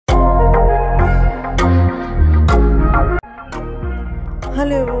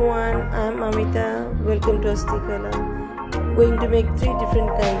Hello everyone, I am Amita. Welcome to Asli Kala. Going to make 3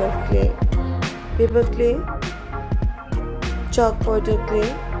 different kind of clay: paper clay, chalk powder clay,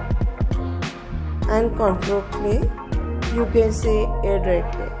 and cornflour clay. You can say air dry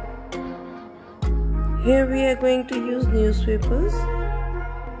clay. Here we are going to use newspapers,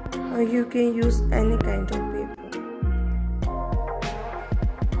 or you can use any kind of paper.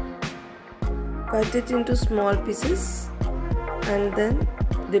 Cut it into small pieces and then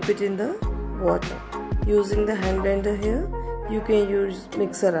dip it in the water. Using the hand blender here, you can use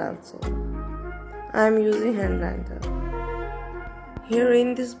mixer also. I am using hand blender. Here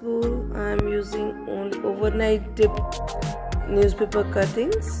in this bowl, I am using only overnight dipped newspaper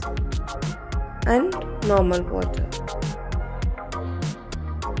cuttings and normal water.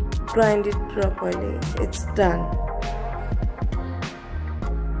 Grind it properly. It's done.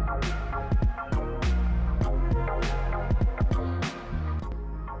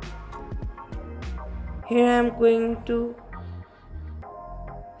 Here I am going to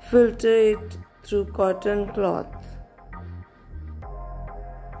filter it through cotton cloth.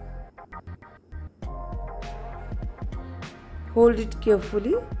 Hold it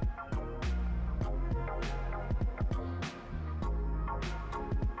carefully.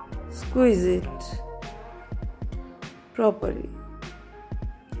 Squeeze it properly.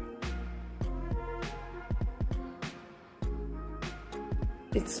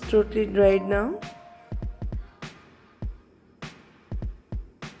 It's totally dried now.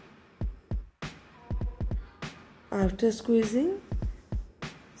 After squeezing,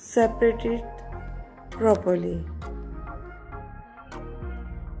 separate it properly.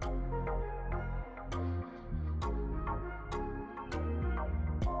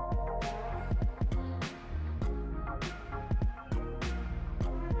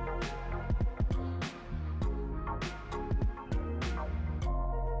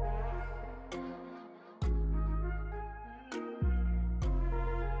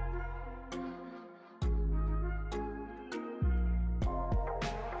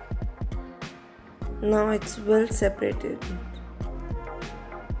 Now it's well separated.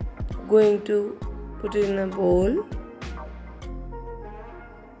 Going to put it in a bowl.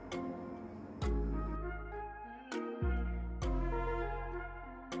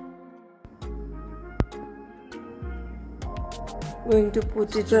 Going to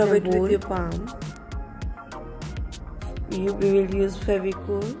put it in a bowl with your palm. We will use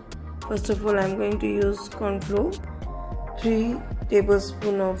Fevicol. First of all, I am going to use cornflour. 3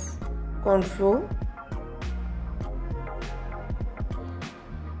 tablespoons of cornflour.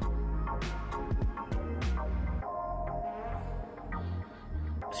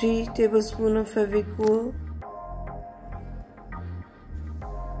 3 tablespoons of Fevicol,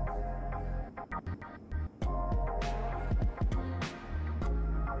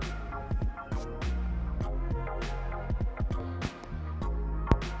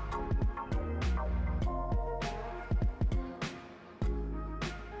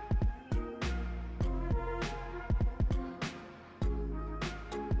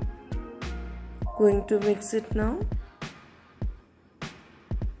 going to mix it now.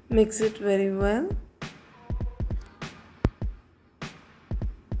 Mix it very well.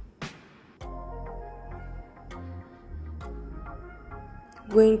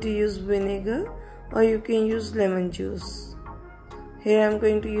 Going to use vinegar, or you can use lemon juice. Here I am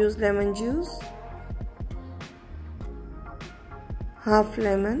going to use lemon juice. Half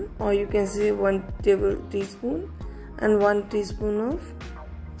lemon, or you can say 1 teaspoon, and 1 teaspoon of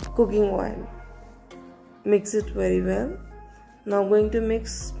cooking oil. Mix it very well. Now going to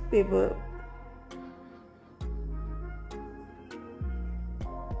mix paper.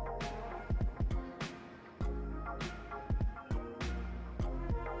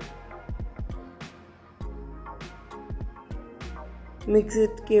 Mix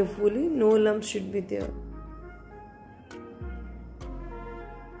it carefully, no lumps should be there.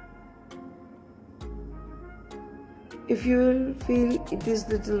 If you will feel it is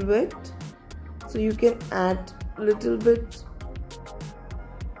little wet, so you can add little bit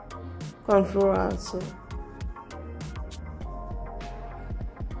cornflour also,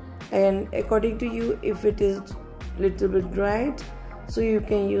 and according to you, if it is little bit dried, so you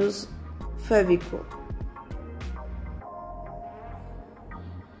can use Fevicol.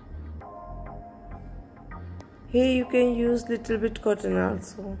 Here you can use little bit cotton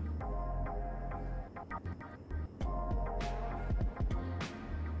also.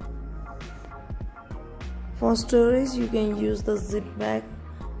 For storage, you can use the zip bag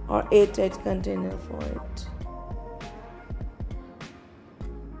or airtight container for it.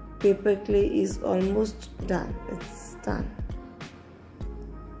 Paper clay is almost done. It's done.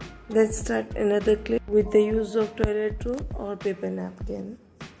 Let's start another clip with the use of toilet roll or paper napkin.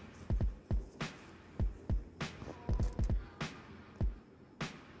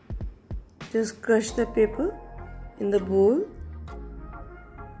 Just crush the paper in the bowl.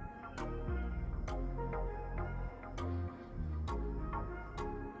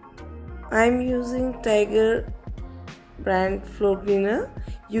 I am using Tiger brand floor cleaner.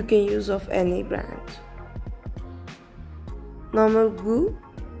 You can use of any brand. Normal glue.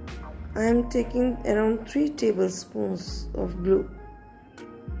 I am taking around 3 tablespoons of glue.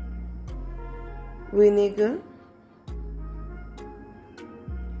 Vinegar,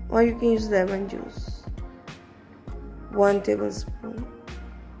 or you can use lemon juice. 1 tablespoon.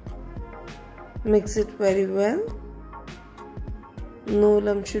 Mix it very well. No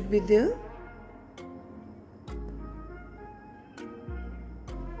lump should be there.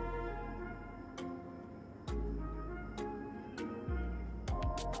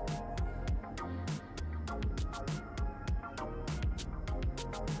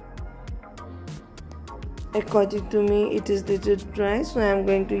 According to me, it is little dry, so I am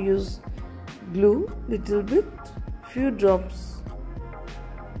going to use glue little bit, few drops.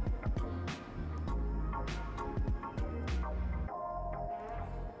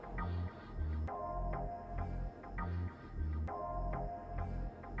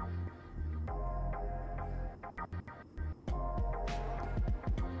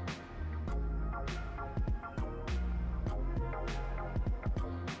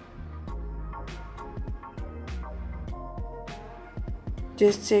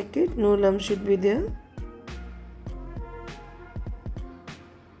 Just check it, no lump should be there.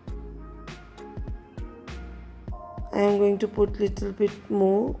 I am going to put little bit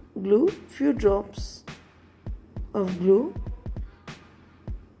more glue, few drops of glue.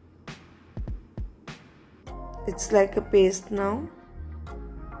 It's like a paste now.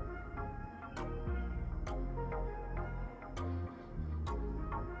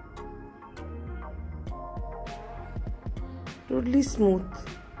 Totally smooth.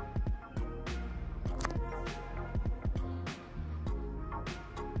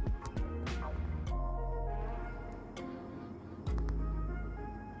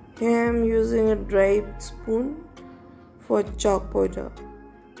 Here I am using a dry spoon for chalk powder.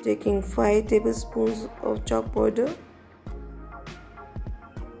 Taking 5 tablespoons of chalk powder.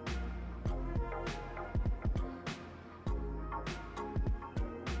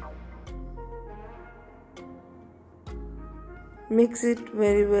 Mix it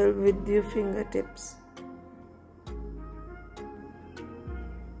very well with your fingertips.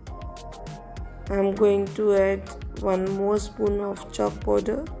 I am going to add 1 more spoon of chalk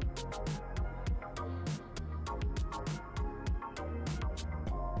powder.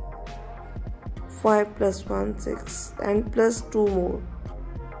 Five plus 1, 6, and plus 2 more,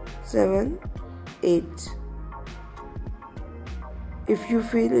 7, 8. If you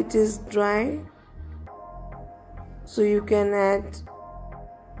feel it is dry, so you can add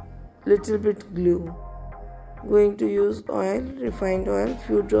little bit glue. Going to use oil, refined oil,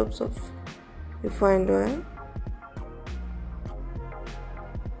 few drops of refined oil.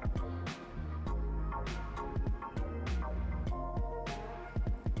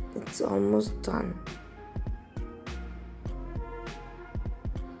 It's almost done.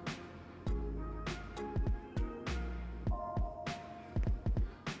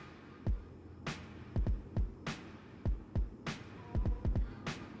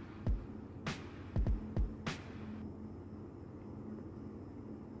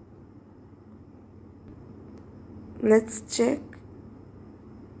 Let's check.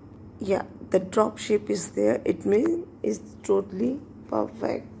 Yeah, the drop shape is there. It means it's totally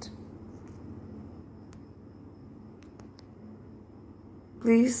perfect.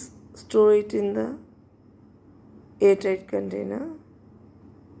 Please store it in the airtight container.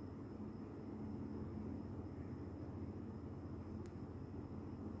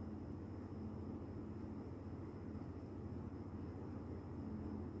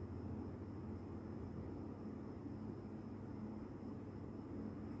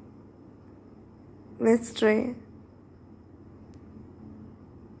 Let's try.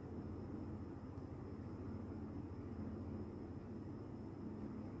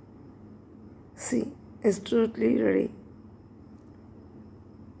 See, it's totally ready.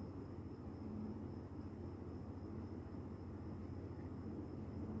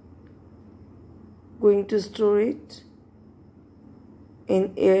 Going to store it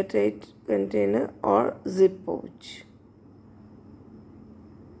in airtight container or zip pouch.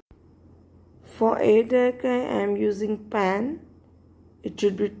 For air dry, I am using pan. It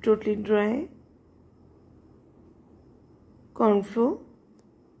should be totally dry. Corn flour, 1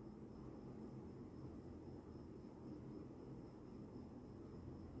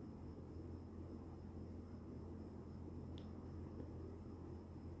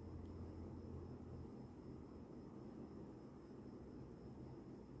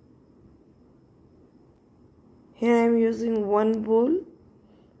 Here I am using 1 bowl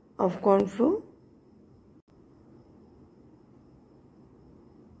of corn flour,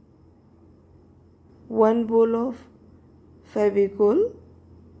 1 bowl of Fevicol,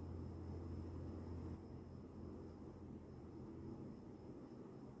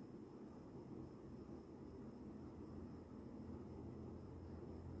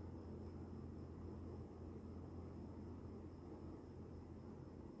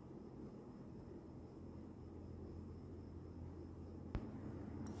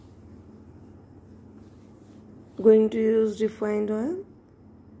 going to use refined oil,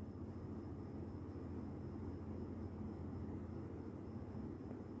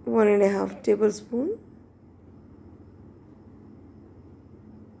 one and a half tablespoon,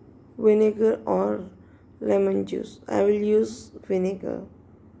 vinegar or lemon juice. I will use vinegar.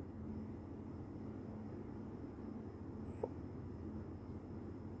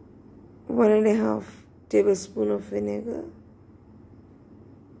 One and a half tablespoon of vinegar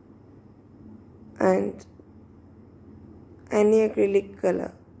and any acrylic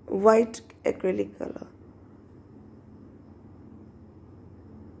color, white acrylic color.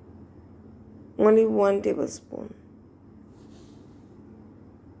 Only 1 tablespoon.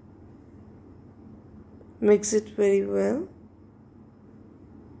 Mix it very well.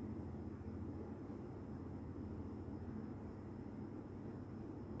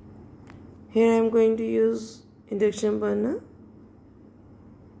 Here I am going to use induction burner.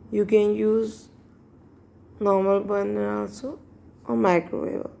 You can use normal burner also or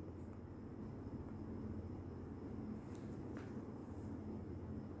microwave.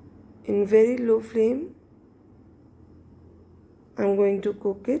 In very low flame, I am going to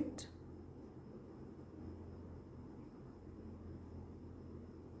cook it.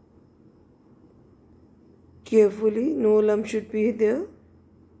 Carefully, no lump should be there.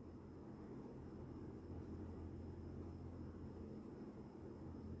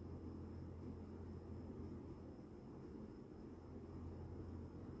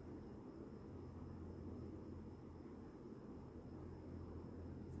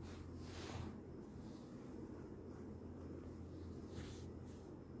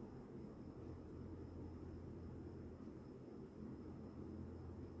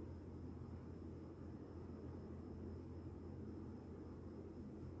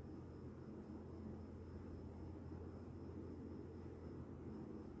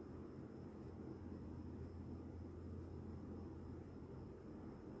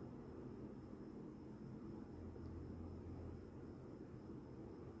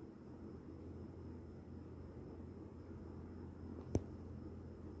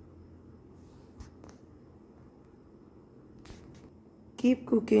 Keep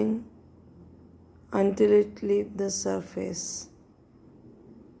cooking until it leaves the surface.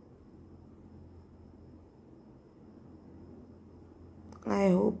 I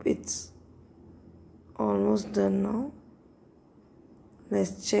hope it's almost done now.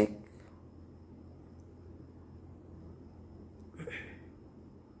 Let's check.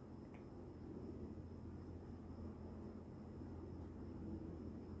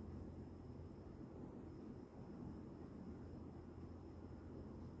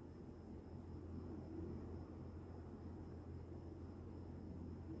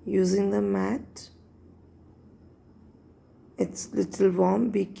 Using the mat, it's little warm,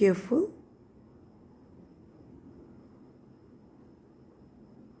 be careful.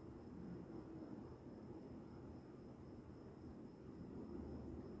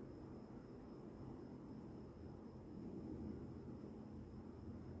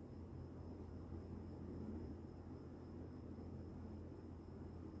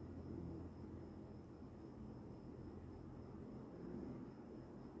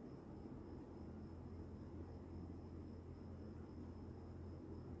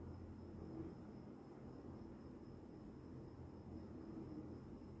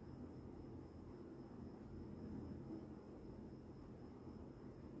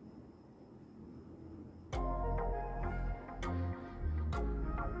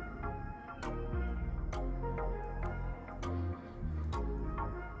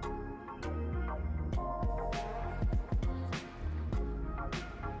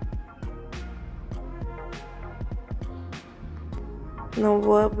 Now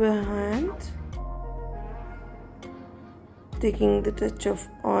rub your hand, taking the touch of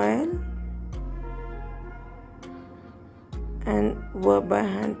oil and rub by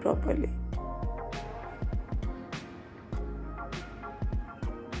hand properly.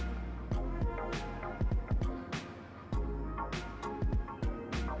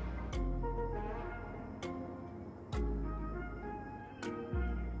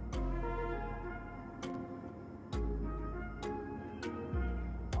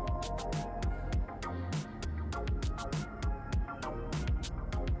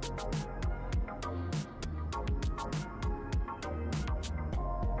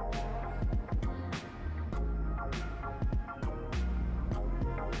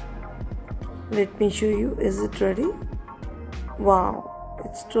 Let me show you. Is it ready? Wow,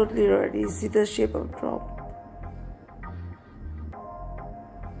 it's totally ready. See the shape of drop.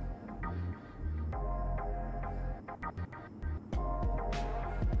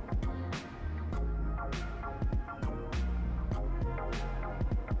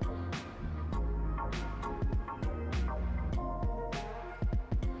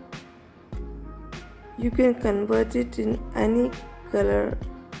 You can convert it in any color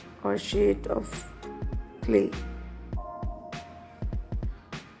or shade of clay.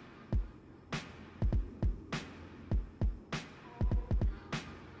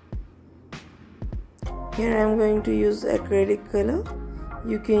 Here I am going to use acrylic color.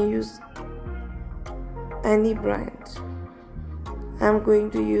 You can use any brand. I am going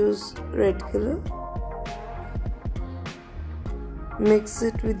to use red color. Mix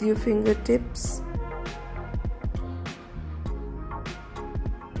it with your fingertips.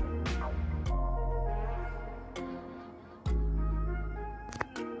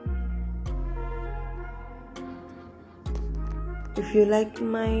 If you like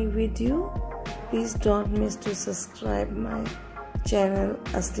my video, please don't miss to subscribe my channel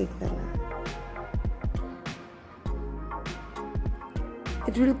Asli Kala.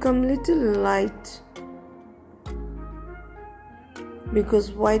 It will come little light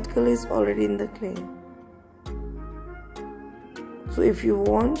because white color is already in the clay. So if you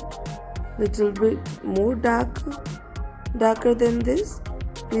want little bit more darker than this,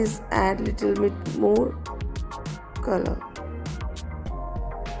 please add little bit more color.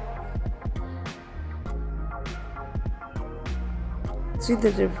 See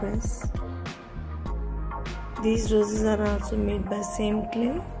the difference? These roses are also made by same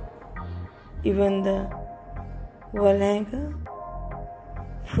clay. Even the Valanga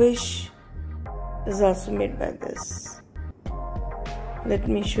fish is also made by this. Let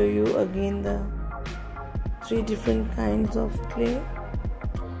me show you again the 3 different kinds of clay: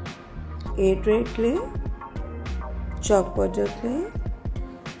 A-tray clay, chalk powder clay,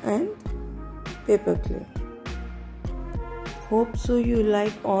 and paper clay. Hope so you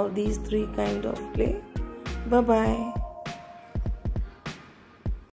like all these 3 kind of clay. Bye bye.